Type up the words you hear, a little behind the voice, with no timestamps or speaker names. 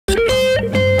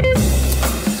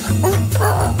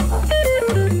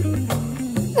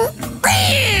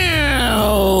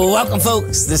Welcome,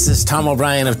 folks. This is Tom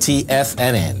O'Brien of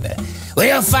TFNN. We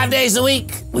go 5 days a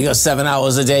week. We go 7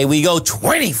 hours a day. We go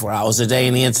 24 hours a day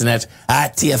on the internet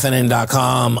at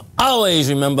TFNN.com. Always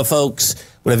remember, folks,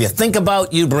 whatever you think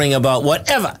about, you bring about.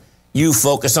 Whatever you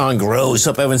focus on grows.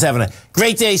 Hope everyone's having a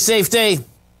great day, safe day.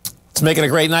 Let's make it a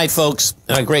great night, folks,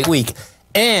 and a great week.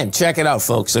 And check it out,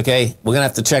 folks, okay? We're going to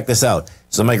have to check this out.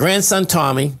 So my grandson,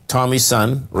 Tommy's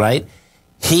son, right?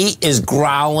 He is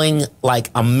growling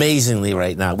like amazingly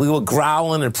right now. We were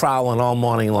growling and prowling all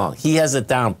morning long. He has it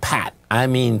down pat. I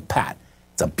mean pat.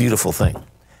 It's a beautiful thing.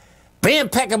 Be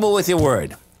impeccable with your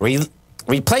word.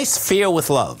 Replace fear with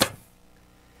love.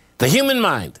 The human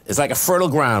mind is like a fertile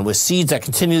ground with seeds that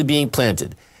continue being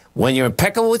planted. When you're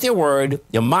impeccable with your word,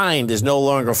 your mind is no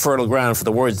longer fertile ground for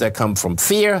the words that come from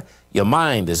fear. Your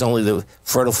mind is only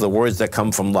fertile for the words that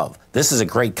come from love. This is a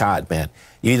great card, man.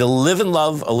 You either live in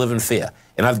love or live in fear.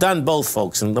 And I've done both,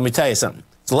 folks, and let me tell you something.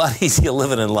 It's a lot easier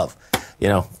living in love. You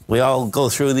know, we all go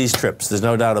through these trips. There's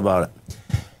no doubt about it.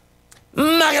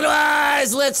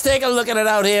 Market-wise, let's take a look at it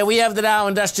out here. We have the Dow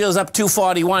Industrials up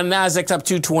 241, Nasdaq's up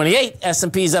 228,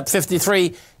 S&P's up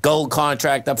 53, gold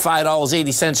contract up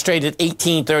 $5.80, traded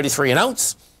 $18.33 an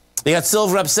ounce. You got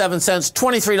silver up 7 cents,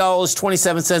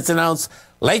 $23.27 an ounce.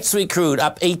 Light sweet crude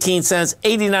up 18 cents,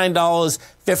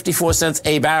 $89.54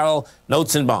 a barrel.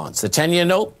 Notes and bonds. The 10-year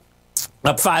note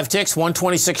up 5 ticks,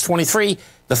 126.23.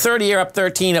 The 30-year up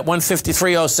 13 at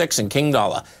 153.06. And King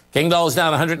Dollar. King Dollar's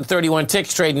down 131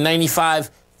 ticks, trading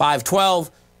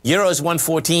 95.512. Euro is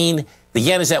 114. The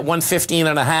yen is at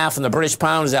 115.5, and the British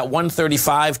pound is at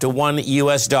 135 to 1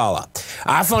 US dollar.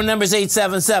 Our phone number is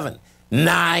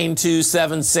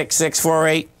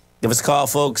 877-927-6648. Give us a call,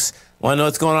 folks. Want to know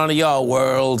what's going on in your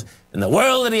world. In the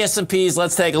world of the S&Ps,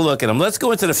 let's take a look at them. Let's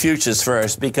go into the futures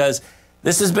first, because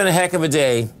this has been a heck of a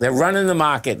day. They're running the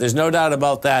market. There's no doubt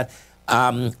about that.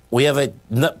 We have a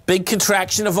big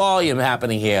contraction of volume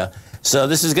happening here. So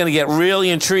this is going to get really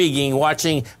intriguing,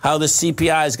 watching how the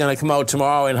CPI is going to come out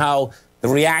tomorrow and how the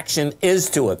reaction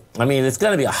is to it. I mean, it's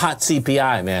going to be a hot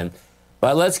CPI, man.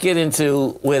 But let's get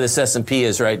into where this S&P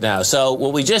is right now. So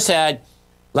what we just had,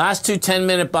 last two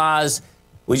 10-minute bars,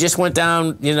 we just went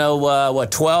down,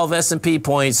 12 S&P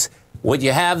points. What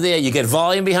you have there, you get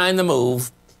volume behind the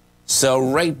move. So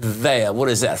right there, what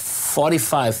is that,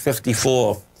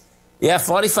 45.54. Yeah,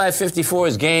 45.54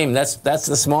 is game. That's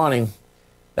this morning.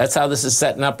 That's how this is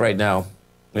setting up right now,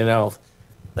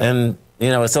 And,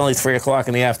 it's only 3 o'clock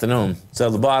in the afternoon. So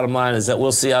the bottom line is that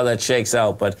we'll see how that shakes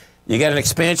out. But you get an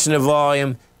expansion of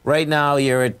volume. Right now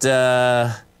you're at,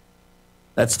 that's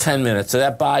 10 minutes. So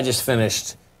that bar just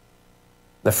finished.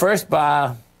 The first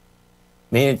bar,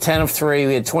 meaning 10 of 3,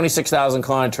 we had 26,000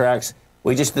 contracts.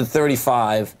 We just did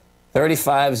 35.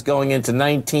 35 is going into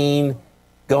 19,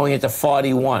 going into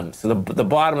 41. So the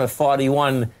bottom of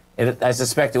 41, I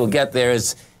suspect it will get there,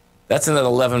 that's another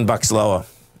 $11 lower.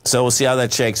 So we'll see how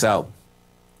that shakes out.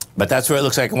 But that's where it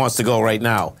looks like it wants to go right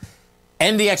now.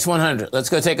 NDX 100. Let's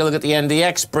go take a look at the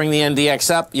NDX. Bring the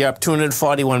NDX up. You're up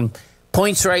 241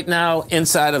 points right now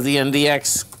inside of the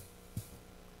NDX.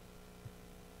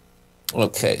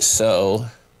 Okay, so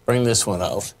bring this one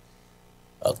out.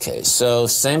 Okay, so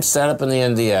same setup in the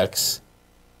NDX.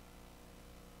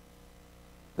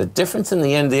 The difference in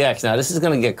the NDX, now this is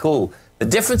going to get cool. The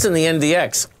difference in the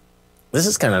NDX, this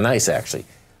is kind of nice, actually.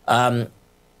 I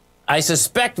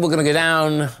suspect we're going to go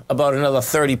down about another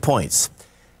 30 points.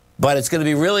 But it's going to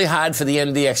be really hard for the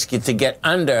NDX to get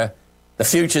under the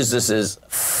futures. This is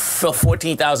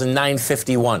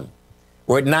 14,951.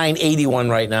 We're at 981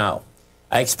 right now.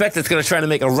 I expect it's going to try to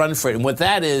make a run for it. And what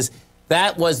that is,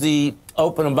 that was the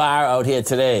open bar out here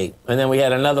today. And then we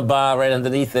had another bar right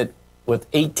underneath it with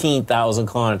 18,000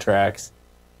 contracts.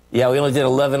 Yeah, we only did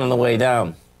 11 on the way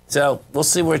down. So we'll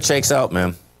see where it shakes out,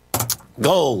 man.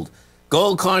 Gold.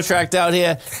 Gold contract out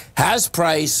here has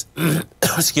price.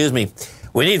 Excuse me.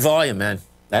 We need volume, man.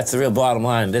 That's the real bottom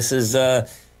line. This is, we're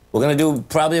going to do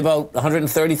probably about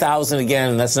 130,000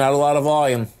 again, and that's not a lot of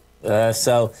volume.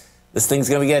 So this thing's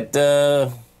going to get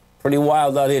pretty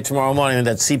wild out here tomorrow morning when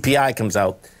that CPI comes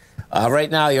out. Right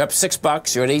now, you're up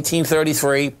 $6. You're at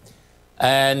 1833.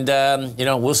 And,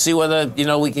 we'll see whether,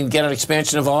 we can get an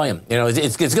expansion of volume.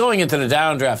 It's going into the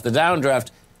downdraft. The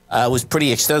downdraft was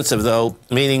pretty extensive, though,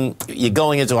 meaning you're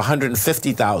going into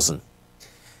 150,000.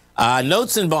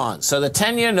 Notes and bonds. So the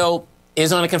 10-year note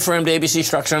is on a confirmed ABC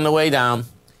structure on the way down.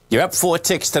 You're up 4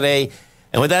 ticks today.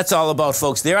 And what that's all about,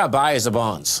 folks, there are buyers of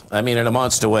bonds. I mean, in a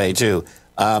monster way, too.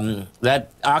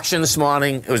 That auction this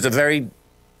morning, it was a very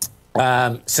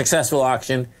successful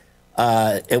auction.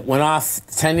 It went off,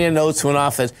 10-year notes went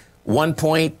off at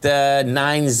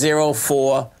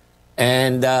 1.904,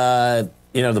 and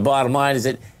the bottom line is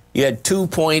that you had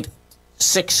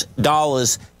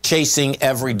 $2.6 chasing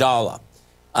every dollar.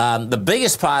 The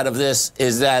biggest part of this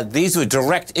is that these were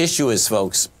direct issuers,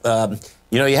 folks.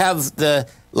 You have the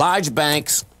large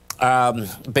banks,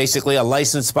 basically are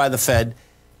licensed by the Fed.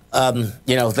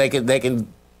 They can,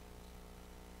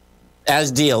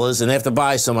 as dealers, and they have to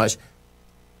buy so much.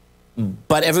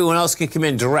 But everyone else can come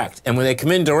in direct. And when they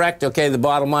come in direct, okay, the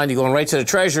bottom line, you're going right to the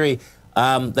Treasury.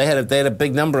 They had a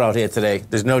big number out here today.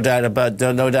 There's no doubt about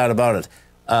it.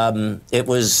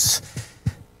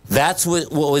 That's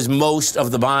what was most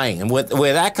of the buying. And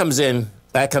where that comes in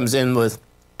with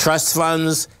trust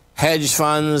funds, hedge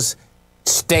funds,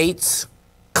 states,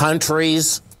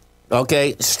 countries,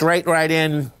 okay, straight right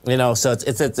in, so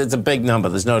it's a big number.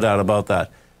 There's no doubt about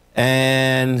that.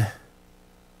 And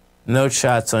no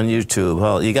shots on YouTube.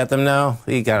 Well, you got them now?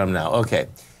 You got them now. Okay.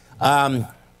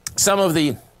 Let's go to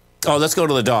the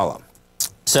dollar.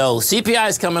 So CPI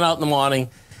is coming out in the morning.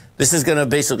 This is going to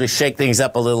basically shake things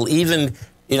up a little. Even,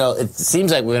 it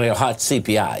seems like we're going to get a hot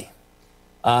CPI.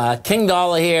 King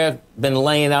dollar here, been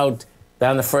laying out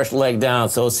down the first leg down.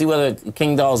 So we'll see whether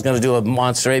King dollar is going to do a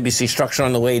monster ABC structure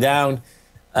on the way down.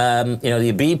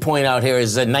 The B point out here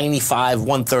is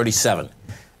 95.137.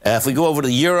 If we go over to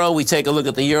the euro, we take a look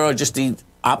at the euro, just the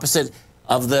opposite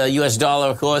of the U.S. dollar,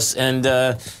 of course, and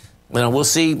we'll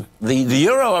see. The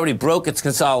euro already broke its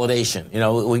consolidation.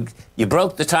 You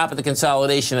broke the top of the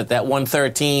consolidation at that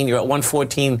 113. You're at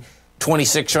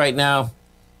 114.26 right now.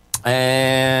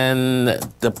 And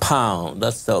the pound.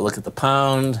 Let's look at the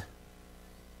pound.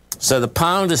 So the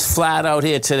pound is flat out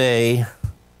here today.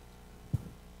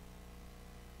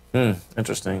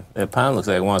 Interesting. The pound looks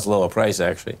like it wants lower price,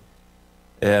 actually.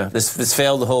 Yeah, this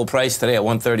failed the whole price today at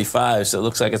 135, so it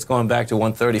looks like it's going back to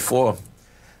 134.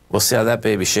 We'll see how that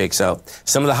baby shakes out.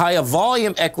 Some of the higher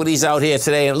volume equities out here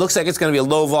today, and it looks like it's going to be a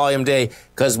low volume day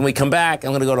because when we come back,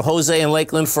 I'm going to go to Jose and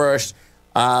Lakeland first.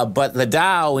 But the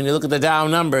Dow, when you look at the Dow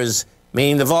numbers,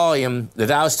 meaning the volume, the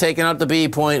Dow's taking out the B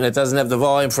point and it doesn't have the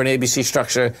volume for an ABC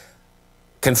structure,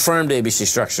 confirmed ABC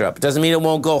structure up. It doesn't mean it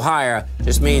won't go higher, it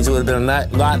just means it would have been a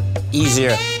lot easier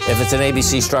if it's an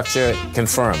ABC structure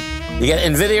confirmed. You get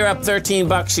NVIDIA up 13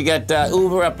 bucks. You get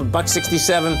Uber up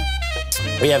 $1.67.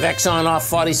 We have Exxon off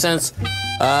 40 cents.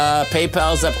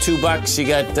 PayPal's up $2. You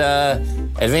got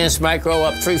Advanced Micro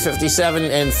up 357,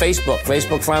 and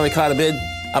Facebook finally caught a bid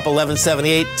up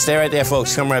 11.78. Stay right there,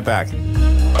 folks. Come right back.